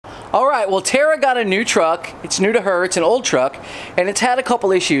All right, well, Tara got a new truck. It's new to her. It's an old truck, and it's had a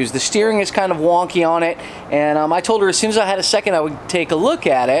couple issues. The steering is kind of wonky on it, and I told her as soon as I had a second I would take a look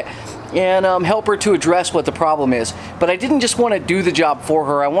at it and help her to address what the problem is. But I didn't just want to do the job for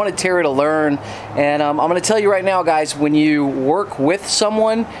her. I wanted Tara to learn, and I'm going to tell you right now, guys, when you work with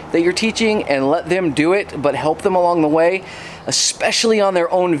someone that you're teaching and let them do it, but help them along the way, especially on their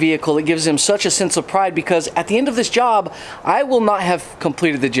own vehicle, it gives them such a sense of pride, because at the end of this job, I will not have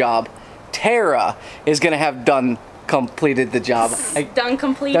completed the job. Tara is going to have completed the job. Done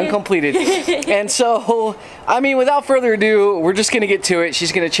completed? And so, I mean, without further ado, we're just going to get to it.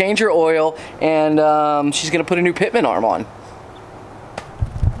 She's going to change her oil, and she's going to put a new pitman arm on.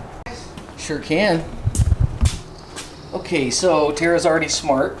 Sure can. Okay, so Tara's already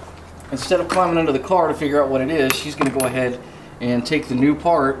smart. Instead of climbing under the car to figure out what it is, she's going to go ahead and take the new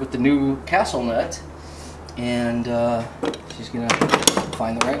part with the new castle nut, and she's going to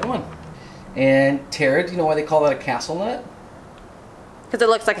find the right one. And Tara, do you know why they call that a castle nut? Because it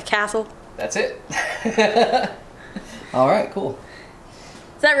looks like a castle. That's it. All right, cool.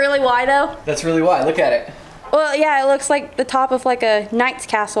 Is that really why, though? That's really why. Look at it. Well, yeah, it looks like the top of like a knight's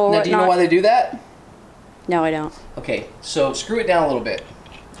castle. Now, do you know why they do that? No, I don't. Okay, so screw it down a little bit.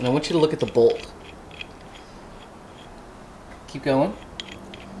 And I want you to look at the bolt. Keep going.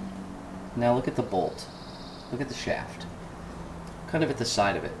 Now look at the bolt. Look at the shaft. Kind of at the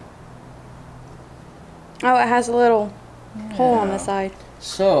side of it. Oh, it has a little hole on the side.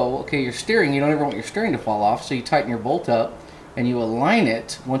 So, okay, your steering, you don't ever want your steering to fall off, so you tighten your bolt up and you align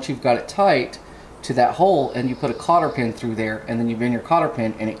it, once you've got it tight, to that hole, and you put a cotter pin through there, and then you bend your cotter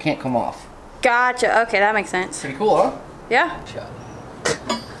pin and it can't come off. Gotcha. Okay, that makes sense. Pretty cool, huh? Yeah. Good shot.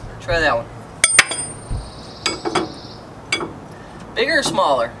 Try that one. Bigger or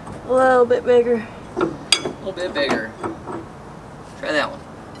smaller? A little bit bigger. A little bit bigger. Try that one.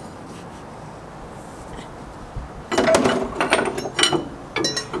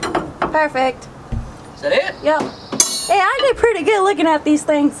 Perfect. Is that it? Yep. Hey, I did pretty good looking at these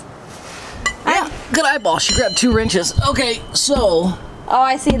things. Yeah, good eyeball. She grabbed 2 wrenches. Okay, so... Oh,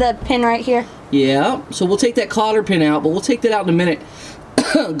 I see the pin right here. Yeah, so we'll take that cotter pin out, but we'll take that out in a minute.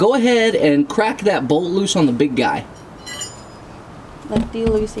 Go ahead and crack that bolt loose on the big guy. Lefty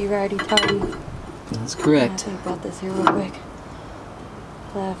loosey, righty tighty. That's correct. I think about this here real quick.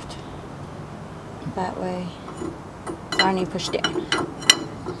 Left. That way. So I need to push down.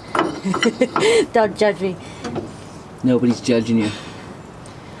 Don't judge me. Nobody's judging you.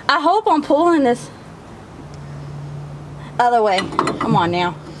 I hope I'm pulling this other way. Come on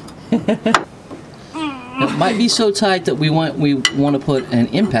now. It might be so tight that we want to put an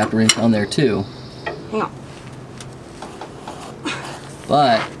impact wrench on there too. Hang on.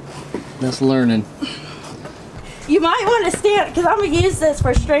 But that's learning. You might want to stand, because I'm going to use this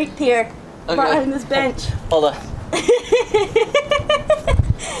for strength here. Okay. Behind this bench. Hold on.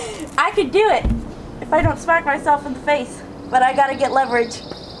 I could do it if I don't smack myself in the face, but I gotta get leverage.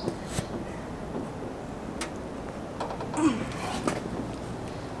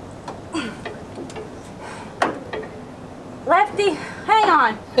 Lefty, hang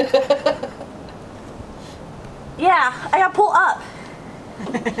on. Yeah, I gotta pull up.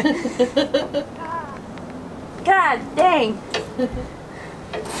 God dang.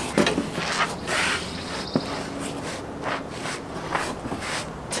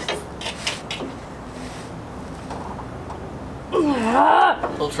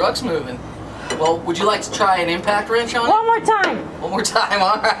 Little truck's moving. Well, would you like to try an impact wrench on it? One more time. One more time,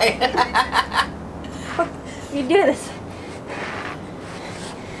 all right. You do this.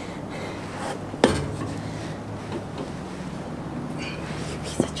 You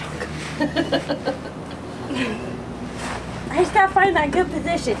piece of junk. I just gotta find that good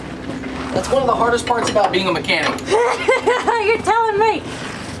position. That's one of the hardest parts about being a mechanic. You're telling me.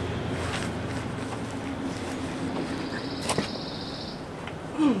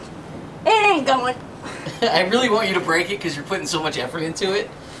 It ain't going. I really want you to break it because you're putting so much effort into it.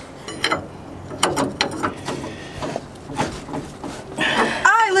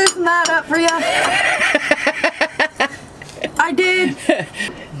 I loosened that up for you. I did.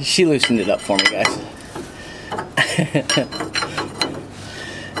 She loosened it up for me, guys.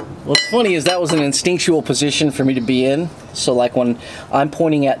 What's funny is that was an instinctual position for me to be in. So like when I'm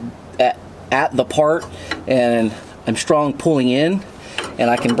pointing at the part and I'm strong pulling in, and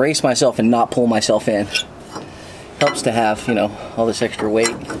I can brace myself and not pull myself in. Helps to have, you know, all this extra weight.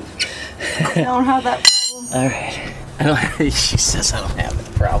 I don't have that problem. All right. I don't. She says I don't have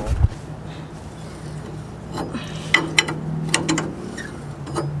that problem.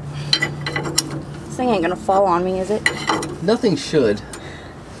 This thing ain't gonna fall on me, is it? Nothing should.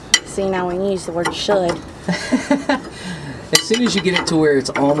 See, now when you use the word should. As soon as you get it to where it's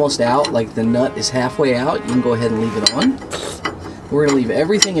almost out, like the nut is halfway out, you can go ahead and leave it on. We're gonna leave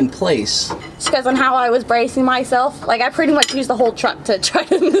everything in place. Just because on how I was bracing myself, like I pretty much used the whole truck to try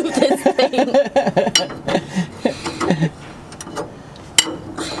to move this thing.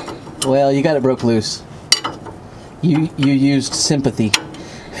 Well, you got it broke loose. You used sympathy.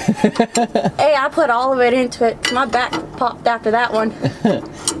 Hey, I put all of it into it. My back popped after that one.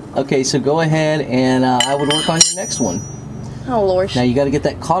 Okay, so go ahead and I would work on your next one. Oh, Lord. Now you got to get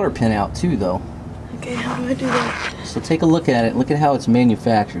that cotter pin out too, though. Okay, how do I do that? So take a look at it. Look at how it's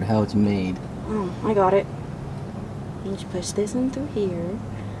manufactured, how it's made. Oh, I got it. You just push this in through here.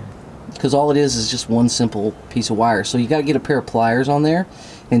 Because all it is just one simple piece of wire. So you got to get a pair of pliers on there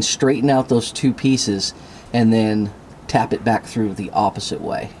and straighten out those two pieces and then tap it back through the opposite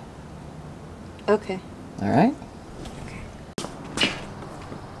way. Okay. All right? Okay.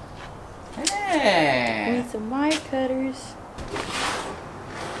 Hey! I need some wire cutters.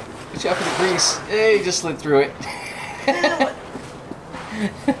 Watch out for the grease. Hey, you just slid through it.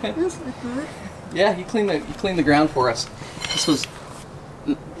 That's not hard. Yeah, you cleaned the ground for us. This was.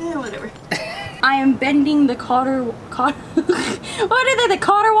 Yeah, whatever. I am bending the cotter. What are they? The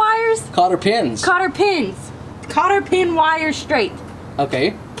cotter wires? Cotter pins. Cotter pins. Cotter pin wire straight.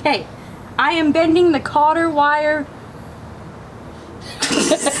 Okay. Okay. I am bending the cotter wire.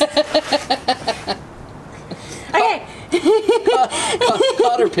 Okay.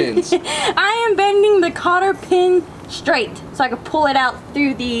 Cotter pins. I am bending the cotter pin straight so I can pull it out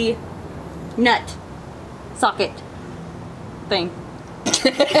through the nut socket thing.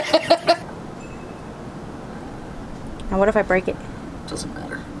 Now what if I break it? Doesn't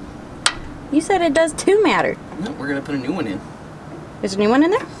matter. You said it does too matter. No, we're gonna put a new one in. There's a new one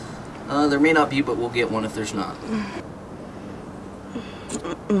in there? There may not be, but we'll get one if there's not.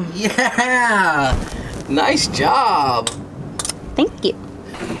 Yeah! Nice job! Thank you.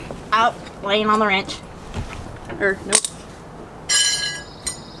 Out, laying on the wrench. Nope.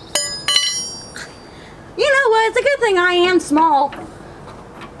 You know what? It's a good thing I am small.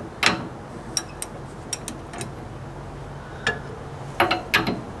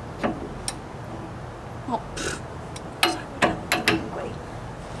 Oh. Wait.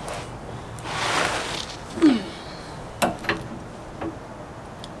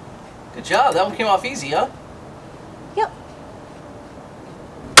 Good job. That one came off easy, huh? Yep.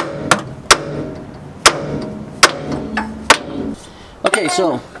 Okay,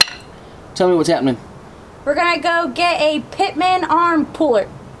 so tell me what's happening. We're gonna go get a pitman arm puller.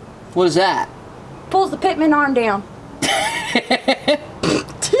 What is that? Pulls the pitman arm down. Does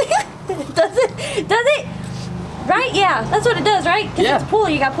it? Does it? Right? Yeah, that's what it does, right? Because Yeah. it's a puller,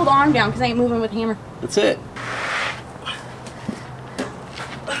 you gotta pull the arm down because I ain't moving with a hammer. That's it.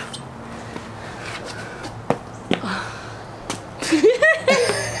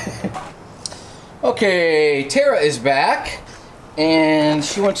 Okay, Tara is back, and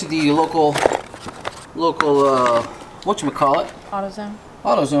she went to the local whatchamacallit, AutoZone.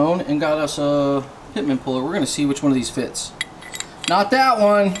 AutoZone, and got us a Pitman puller. We're gonna see which one of these fits. Not that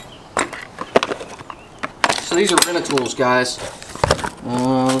one. So these are Rent-A-Tools, guys.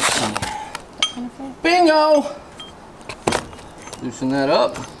 Let's see. Bingo! Loosen that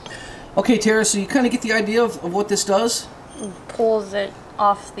up. Okay, Tara, so you kind of get the idea of what this does? Pulls it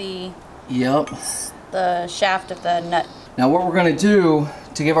off the Yep. shaft of the nut. Now what we're going to do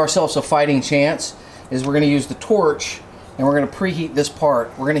to give ourselves a fighting chance is we're going to use the torch and we're going to preheat this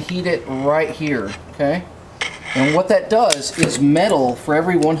part. We're going to heat it right here, okay? And what that does is metal, for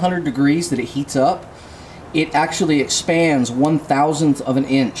every 100 degrees that it heats up, it actually expands 1/1000th of an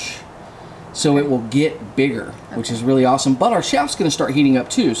inch. So it will get bigger, which is really awesome. But our shaft's going to start heating up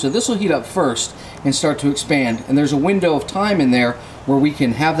too. So this will heat up first and start to expand. And there's a window of time in there where we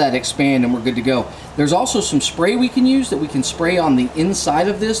can have that expand and we're good to go. There's also some spray we can use that we can spray on the inside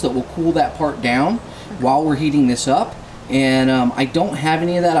of this that will cool that part down while we're heating this up. And I don't have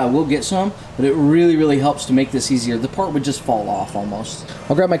any of that. I will get some, but it really, really helps to make this easier. The part would just fall off almost.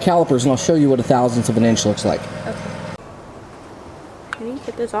 I'll grab my calipers and I'll show you what 1/1000th of an inch looks like. Okay. I need to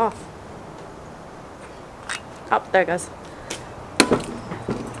get this off. Oh, there it goes.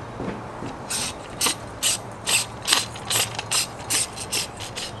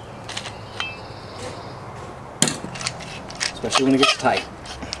 Especially when it gets tight.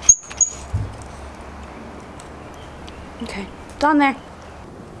 Okay, it's on there.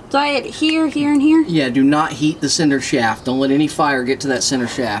 So I hit here, here, and here? Yeah, do not heat the center shaft. Don't let any fire get to that center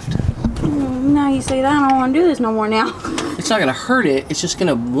shaft. Now you say that, I don't want to do this no more now. It's not going to hurt it, it's just going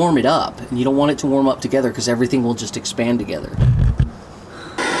to warm it up. And you don't want it to warm up together because everything will just expand together.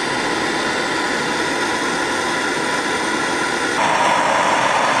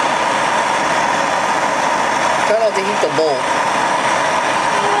 the bolt.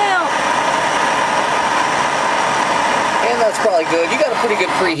 Well. And that's probably good. You got a pretty good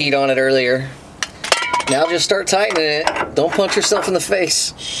preheat on it earlier. Now just start tightening it. Don't punch yourself in the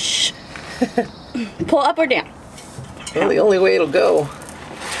face. Shh. Pull up or down? Well, the only way it'll go.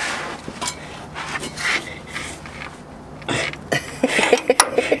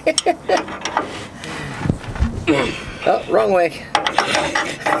 Oh, wrong way.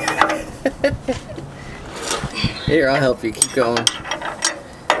 Here, I'll help you. Keep going.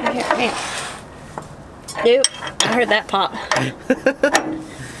 Here. Nope, I heard that pop.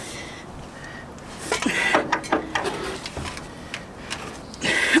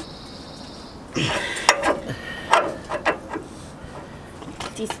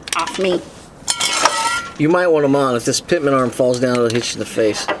 Get these off me. You might want them on. If this pitman arm falls down, it'll hit you in the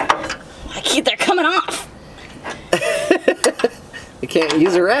face. They're coming off. You can't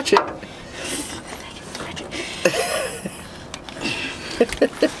use a ratchet.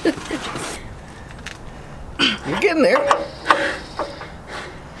 You're getting there.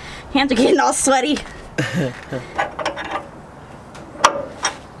 Hands are getting all sweaty.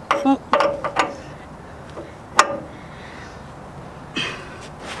 Oh.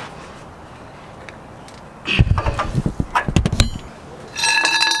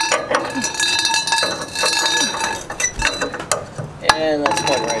 And that's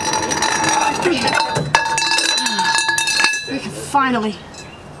quite right. Finally.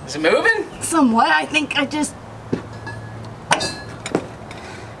 Is it moving? Somewhat. I think I just...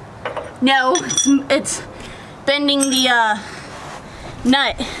 No, it's bending the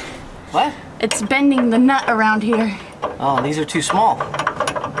nut. What? It's bending the nut around here. Oh, these are too small. You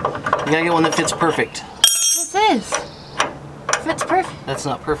gotta get one that fits perfect. This is. Fits perfect. That's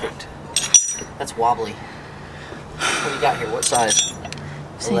not perfect. That's wobbly. What do you got here? What size?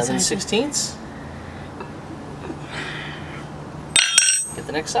 11/16? Get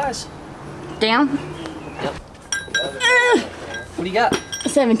the next size. Down? Yep. What do you got?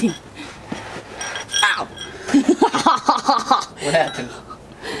 17. Ow. What happened?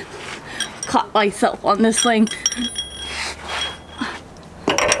 Caught myself on this thing.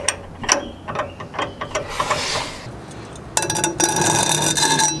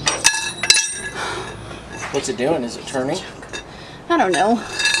 What's it doing? Is it turning? I don't know at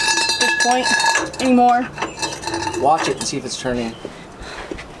this point anymore. Watch it and see if it's turning.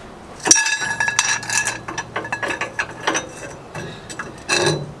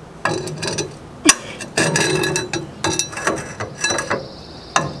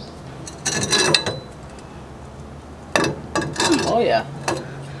 Oh yeah.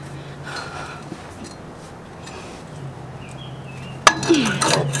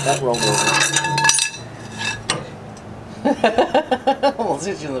 That rolled over. Almost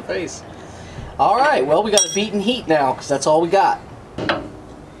hit you in the face. All right, well, we got to beat in heat now because that's all we got.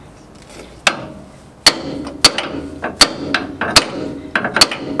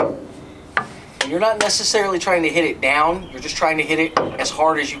 And you're not necessarily trying to hit it down, you're just trying to hit it as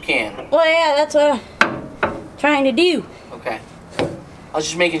hard as you can. Well, yeah, that's what I'm trying to do. Okay. I was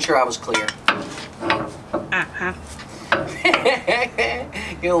just making sure I was clear. Uh-huh.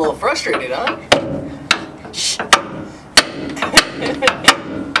 Getting a little frustrated, huh? Shh.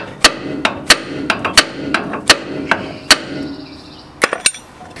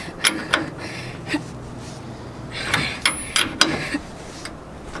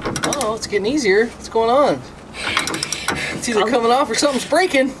 Oh, it's getting easier. What's going on? It's either coming off or something's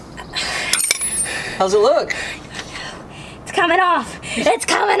breaking. How's it look? It's coming off. It's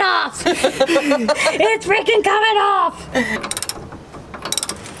coming off. It's freaking coming off.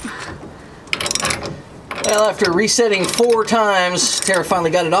 Well, after resetting 4 times, Tara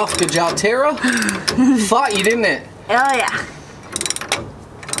finally got it off. Good job, Tara. Fought you, didn't it? Oh, yeah.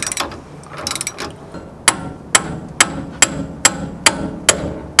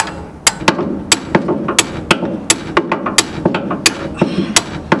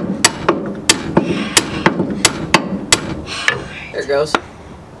 There it goes.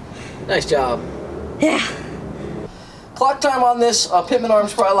 Nice job. Yeah. Clock time on this pitman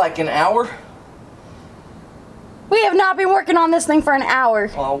arm's probably like an hour. We have not been working on this thing for an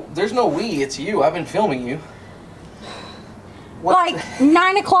hour. Well, there's no we, it's you. I've been filming you. What? Like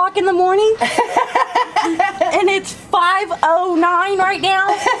 9 o'clock in the morning? And it's 5:09 right now?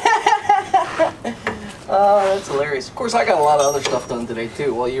 Oh, that's hilarious. Of course, I got a lot of other stuff done today,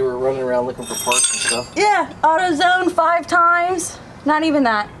 too, while you were running around looking for parts and stuff. Yeah, AutoZone 5 times. Not even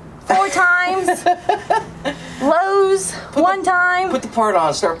that. 4 times. Lowe's 1 time. Put the part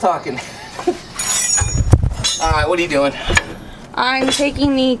on, start talking. Alright, what are you doing? I'm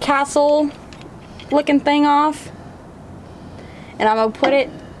taking the castle looking thing off. and I'm gonna put it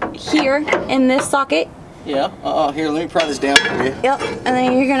here in this socket. Yeah. Here, let me pry this down for you. Yep. And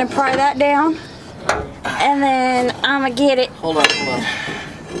then you're gonna pry that down, and then I'm gonna get it. Hold on.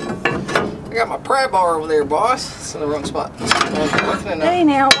 I got my pry bar over there, boss. It's in the wrong spot. Hey,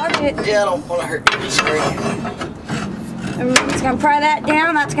 now watch it. Yeah, I don't want to hurt you. Sorry. I'm just gonna pry that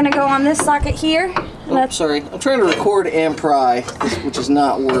down. That's gonna go on this socket here. Oh, sorry. I'm trying to record and pry, which is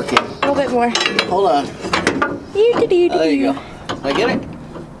not working. A little bit more. Hold on. There you go. Did I get it?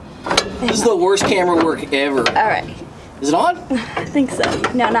 This is the worst camera work ever. All right. Is it on? I think so.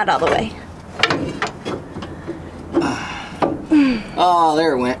 No, not all the way. Oh,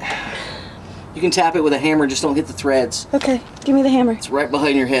 there it went. You can tap it with a hammer, just don't hit the threads. Okay, give me the hammer. It's right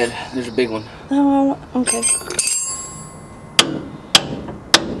behind your head. There's a big one. Oh, okay.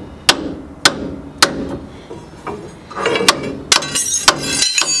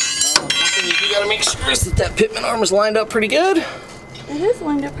 You gotta make sure that pitman arm is lined up pretty good. It is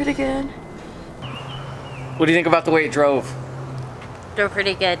lined up pretty good. What do you think about the way it drove? They're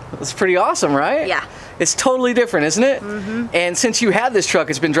pretty good. It's pretty awesome, right? Yeah. It's totally different, isn't it? Mm-hmm. And since you had this truck,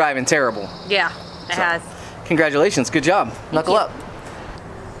 it's been driving terrible. Yeah, it has. Congratulations, good job. Knuckle up.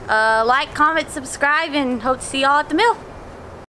 Like, comment, subscribe, and hope to see y'all at the mill.